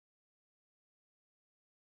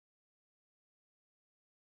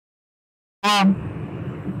Yeah,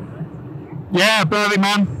 perfect,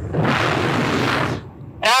 man.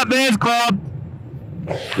 Out there's Cloud.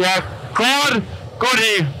 Yeah, Cloud, good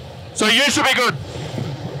here. So you should be good.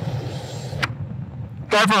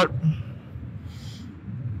 Go for it.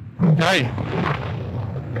 Okay.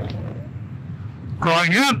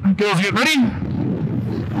 Crying out. Girls get ready. And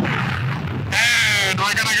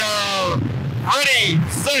we're gonna go. Ready,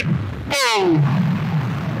 set, go.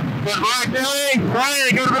 Good work, Nelly.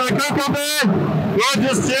 Hey, good bit of cook up there. Good,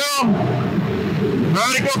 just chill.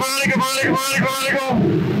 Vertical, vertical, vertical, vertical, vertical.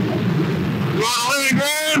 Good, 11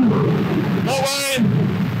 grand. No way.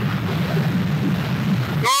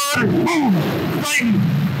 Good. Boom. Straighten.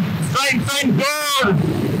 Straighten, straighten. Good.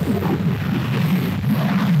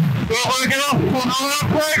 Good, work it up. Pull it up,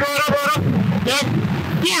 right up, right up. Yep.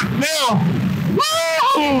 Good, now.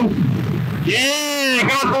 Woo! Yeah,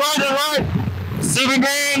 got the right. 7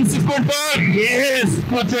 grand, 6.5. Yes,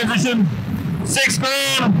 good transition. 6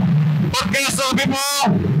 grand. Put gas on a bit more.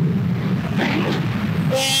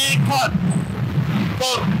 And cut.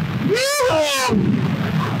 Cut. Woo!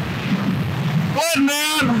 Good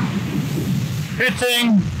man.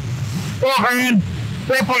 Hitting 4 grand,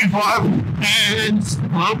 3.5. And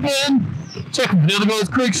open. Check the other guy's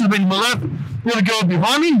creek should have been to my left. The other guy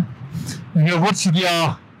behind me. And you watch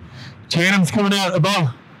the tandems coming out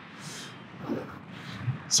above.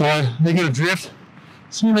 So they get a drift.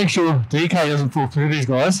 So you make sure DK doesn't fall through these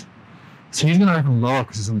guys. So he's going to open lower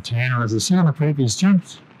because he's on the tanner, as I said on the previous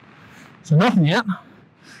jumps. So nothing yet.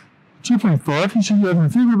 2.5. He should be open a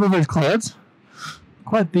few bit above those clouds.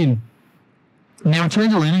 Quite thin. Now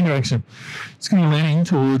change the landing direction. It's going to be landing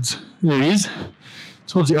towards, there it is,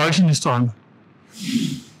 towards the ocean this time.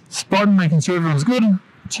 Spotting, making sure everyone's good.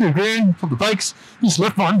 2 grand, pop the brakes. This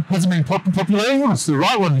left one hasn't been populating. It's the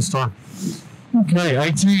right one this time. Okay,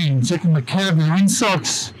 18. Checking the canopy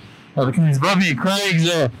windsocks. The canoes above me. Craig's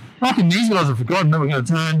I reckon these guys have forgotten that we're going to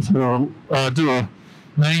turn to do a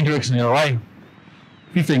landing direction the other way.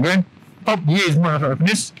 15 grand. Oh, here's more of open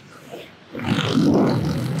this.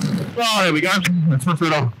 Oh, there we go. Let's run through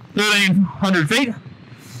it all. 1,300 feet.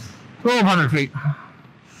 1,200 feet.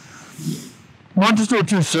 Might just do a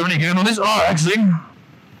 270 again on this. Oh, actually, I'm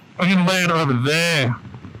going to land over there.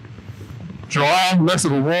 Dry, less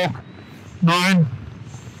of a walk. 9,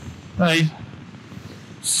 8,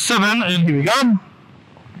 7, and here we go.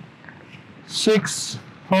 6,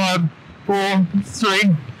 5, 4,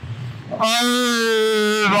 3.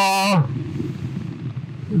 Over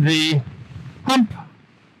the hump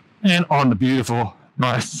and on the beautiful,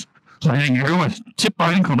 nice landing area with tip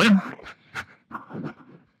my ankle there.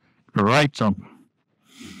 Great jump.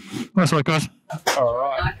 Nice work, guys. All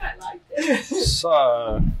right.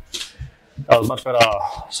 So that was much better.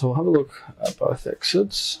 So we'll have a look at both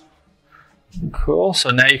exits. Cool. So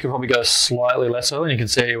now you can probably go slightly less early, and you can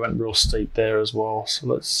see it went real steep there as well. So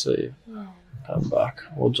let's see. Come back.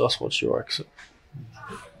 We'll just watch your exit.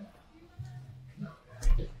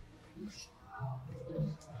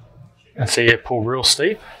 And see it pull real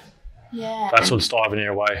steep. Yeah. That's what's diving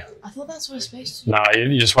your way. I thought that's what it's supposed to do. No,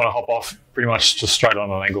 you just want to hop off pretty much just straight on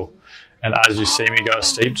an angle. And as you see me go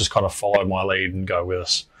steep, just kind of follow my lead and go with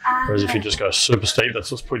us. Whereas if you just go super steep,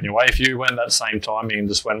 that's what's putting you away. If you went that same timing and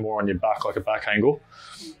just went more on your back, like a back angle,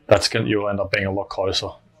 you'll end up being a lot closer.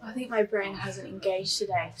 I think my brain hasn't engaged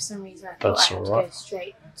today. For some reason, I thought I had to go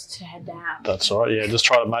straight to head down. That's all right. Yeah, just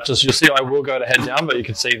try to match us. You'll see I will go to head down, but you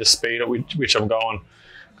can see the speed at which I'm going.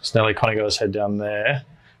 Because Nelly kind of goes head down there,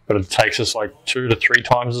 but it takes us like 2 to 3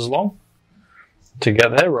 times as long to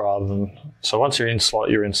get there rather than... So once you're in slot,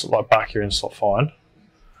 like back, you're in slot fine.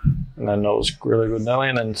 And then that was really good, Nelly.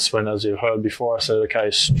 And then when, as you've heard before, I said, okay,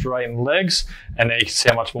 straighten legs. And now you can see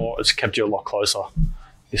how much more it's kept you a lot closer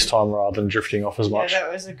this time rather than drifting off as much. Yeah,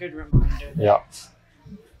 that was a good reminder. Yeah.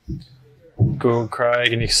 Good,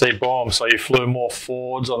 Craig. And you can see, boom, so you flew more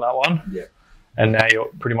forwards on that one. Yeah. And now you're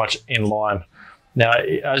pretty much in line. Now,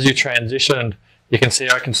 as you transitioned, you can see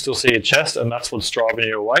I can still see your chest, and that's what's driving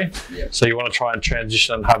you away. Yep. So you want to try and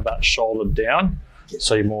transition and have that shoulder down.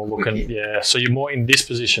 So you're more looking, so you're more in this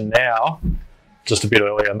position now, just a bit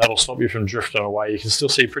earlier, and that'll stop you from drifting away. You can still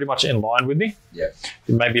see pretty much in line with me. Yeah.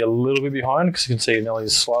 You may be a little bit behind because you can see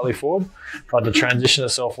Nelly's slightly forward, but the transition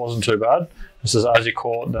itself wasn't too bad. This is as you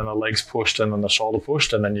caught, then the legs pushed and then the shoulder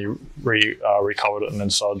pushed, and then you recovered it and then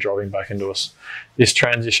started driving back into us. This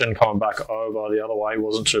transition coming back over the other way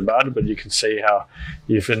wasn't too bad, but you can see how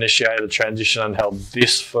you've initiated the transition and held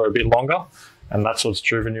this for a bit longer, and that's what's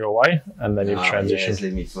driven you away, and then you've transitioned. Yeah,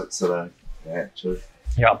 my foot sort of, yeah, true.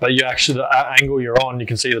 Yeah, but you actually, the angle you're on, you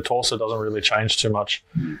can see the torso doesn't really change too much.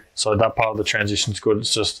 So that part of the transition is good.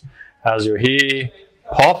 It's just as you're here,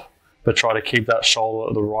 pop, but try to keep that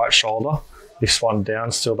shoulder, the right shoulder, this one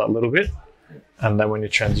down still that little bit. And then when you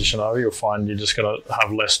transition over, you'll find you're just going to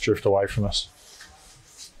have less drift away from us.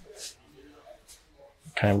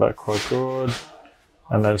 Came back quite good.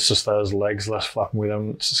 And then it's just those legs less flapping with them.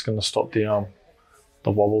 It's just going to stop the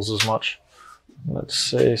wobbles as much. Let's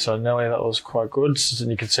see. So Nelly, that was quite good.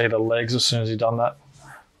 And you can see the legs as soon as you've done that.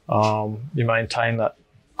 You maintain that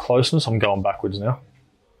closeness. I'm going backwards now.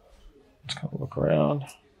 Let's kind of look around.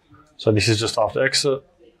 So this is just after exit.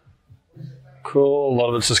 Cool. A lot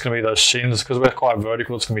of it's just going to be those shins. Because we're quite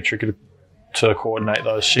vertical, it's going to be tricky to coordinate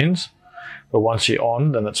those shins. But once you're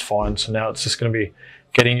on, then it's fine. So now it's just going to be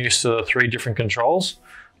getting used to the 3 different controls.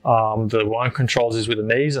 The one controls is with the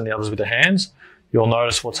knees and the others with the hands. You'll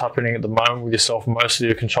notice what's happening at the moment with yourself. Mostly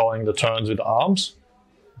you're controlling the turns with the arms.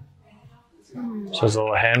 So there's a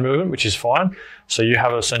little hand movement, which is fine. So you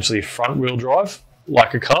have essentially front wheel drive,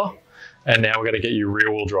 like a car. And now we're going to get you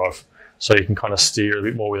rear wheel drive. So you can kind of steer a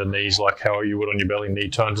bit more with the knees, like how you would on your belly, knee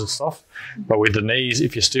turns and stuff. But with the knees,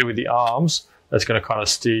 if you steer with the arms, that's going to kind of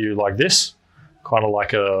steer you like this, kind of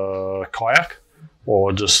like a kayak.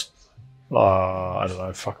 Or just, I don't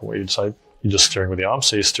know, fucking what you'd say. You're just steering with the arms,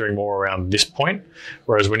 so you're steering more around this point.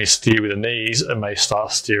 Whereas when you steer with the knees, it may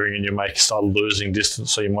start steering and you may start losing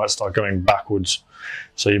distance, so you might start going backwards.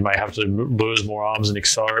 So you may have to lose more arms and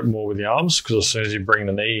accelerate more with the arms, because as soon as you bring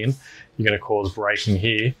the knee in, you're going to cause braking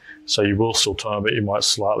here. So you will still turn, but you might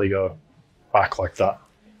slightly go back like that,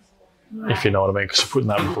 if you know what I mean, because you're putting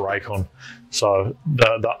that brake on. So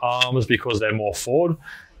the arms, because they're more forward,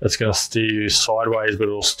 it's going to steer you sideways, but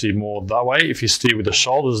it'll steer more that way. If you steer with the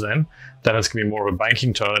shoulders then it's going to be more of a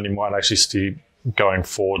banking turn, and you might actually steer going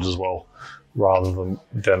forwards as well, rather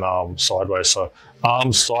than sideways. So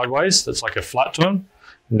arms sideways, that's like a flat turn.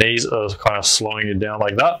 Knees are kind of slowing you down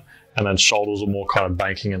like that, and then shoulders are more kind of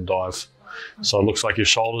banking and dive. So it looks like your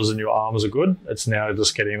shoulders and your arms are good. It's now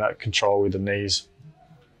just getting that control with the knees.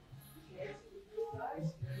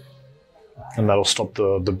 And that'll stop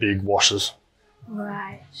the big washes.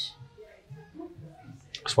 Right.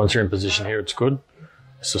 So once you're in position here, it's good.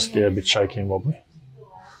 It's just a bit shaky and wobbly.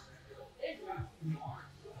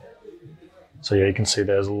 So yeah, you can see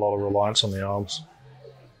there's a lot of reliance on the arms.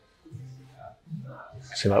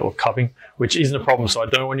 See that little cupping, which isn't a problem. So I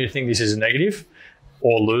don't want you to think this is a negative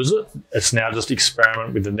or lose it. It's now just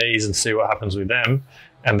experiment with the knees and see what happens with them.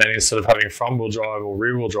 And then instead of having front wheel drive or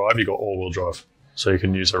rear wheel drive, you've got all wheel drive. So you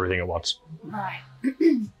can use everything at once. Right.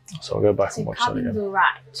 So I'll go back and watch that again. All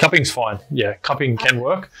right. Cupping's fine. Yeah, cupping can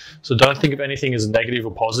work. So don't think of anything as negative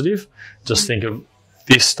or positive. Just think of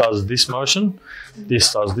this does this motion,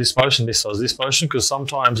 this does this motion, this does this motion. Because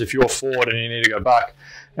sometimes if you're forward and you need to go back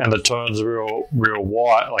and the turn's real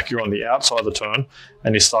wide, like you're on the outside of the turn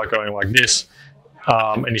and you start going like this,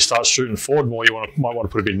 and you start shooting forward more, you might want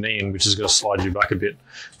to put a bit of knee in, which is going to slide you back a bit.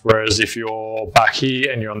 Whereas if you're back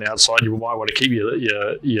here and you're on the outside, you might want to keep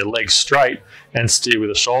your legs straight and steer with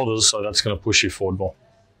the shoulders, so that's going to push you forward more.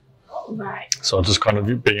 Right. So just kind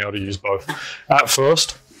of being able to use both. At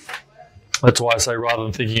first, that's why I say rather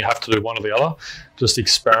than thinking you have to do one or the other, just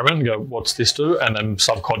experiment and go, what's this do? And then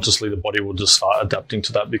subconsciously the body will just start adapting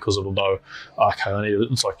to that, because it'll know, okay, I need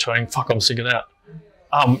it. It's like turning, fuck, I'm sinking out.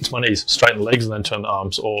 It's my knees, straighten the legs and then turn the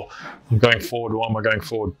arms. Or I'm going forward, why am I going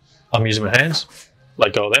forward? I'm using my hands,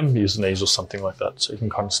 let go of them, use the knees or something like that. So you can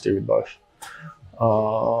kind of steer with both.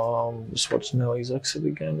 Just watch Nelly's exit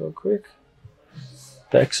again real quick.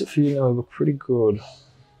 The exit for you, Nelly, look pretty good.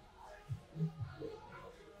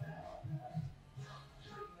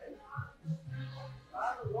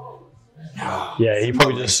 Yeah, he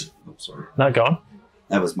probably just... Oh, sorry. No, go on.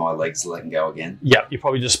 That was my legs letting go again. Yeah, you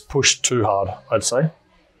probably just pushed too hard, I'd say.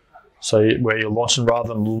 So where you're launching, rather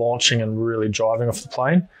than launching and really driving off the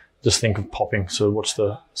plane, just think of popping. So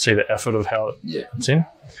see the effort of how it's in.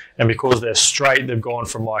 And because they're straight, they've gone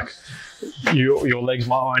from like, your legs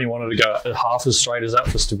might only want to go half as straight as that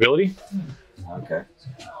for stability. Okay.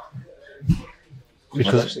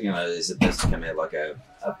 Because actually is it best to come out like a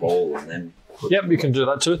ball and then... Yep, you can do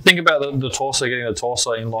that too. Think about the torso, getting the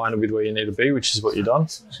torso in line with where you need to be, which is what you've done.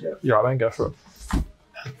 Yep. You're right, man, go for it.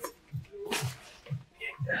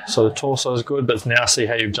 So the torso is good, but now see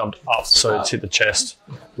how you've jumped up, so it's hit the chest,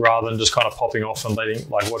 rather than just kind of popping off and letting,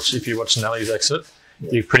 like if you watch Nelly's exit,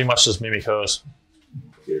 you pretty much just mimic hers.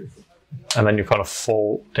 Beautiful. And then you kind of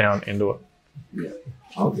fall down into it. Yeah,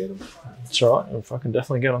 I'll get them. That's all right, you'll fucking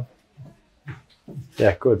definitely get them.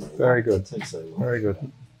 Yeah, good, very good, very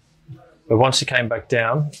good. But once you came back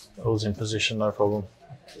down, it was in position, no problem.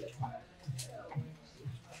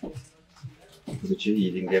 Look at you,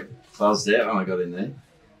 you didn't get buzzed out when I got in there.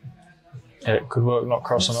 Yeah, it could work, not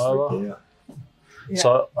crossing over. Yeah.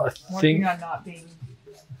 So I Working think on not being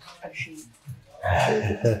a sheep.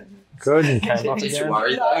 good. And came up Did you again.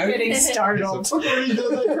 worry Not though? getting startled. What are you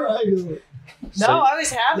doing there crying? No, I was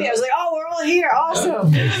happy. I was like, oh, we're all here.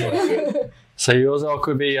 Awesome. So yours all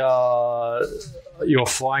could be your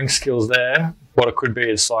flying skills there. What it could be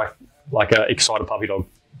is like an excited puppy dog.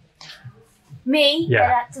 Me? Yeah.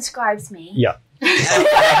 That describes me. Yeah.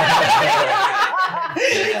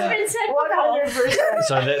 It's been said before. 100%.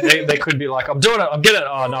 So they could be like, I'm doing it, I'm getting it.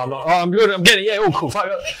 Oh no, I'm not. Oh, I'm good, I'm getting it. Yeah, oh cool. Fuck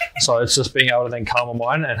it. So it's just being able to then calm my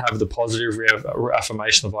mind and have the positive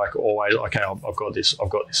affirmation of like always, okay, I've got this,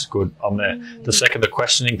 good, I'm there. The second the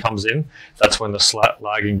questioning comes in, that's when the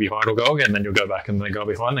lagging behind will go again, and then you'll go back and then go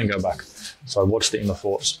behind and go back. So watch the inner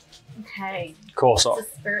thoughts. Okay. Cool. So It's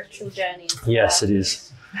a spiritual journey. yes, it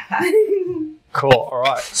is. Cool. All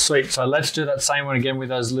right. Sweet. So let's do that same one again with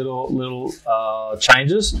those little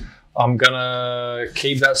changes. I'm gonna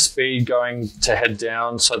keep that speed going to head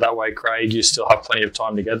down, so that way, Craig, you still have plenty of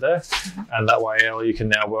time to get there, and that way, Elle, you can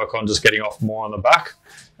now work on just getting off more on the back,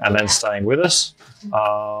 and then staying with us.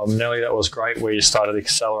 Nelly, that was great where you started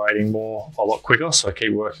accelerating more a lot quicker, so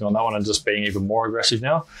keep working on that one and just being even more aggressive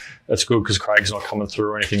now. That's good because Craig's not coming through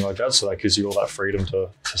or anything like that, so that gives you all that freedom to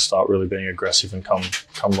start really being aggressive and come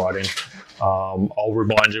right in. I'll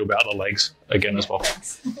remind you about the legs again as well.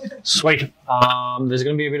 Sweet. There's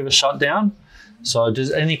going to be a bit of a shutdown, so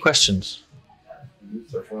does any questions?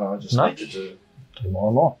 So far, I just No? need to do. Do more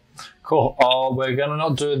and more. Cool. We're going to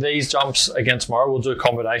not do these jumps again tomorrow. We'll do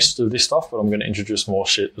combinations of this stuff, but I'm going to introduce more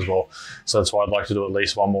shit as well. So that's why I'd like to do at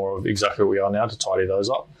least one more of exactly what we are now to tidy those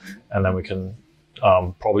up. And then we can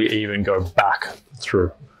probably even go back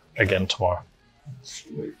through again tomorrow.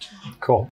 Sweet. Cool.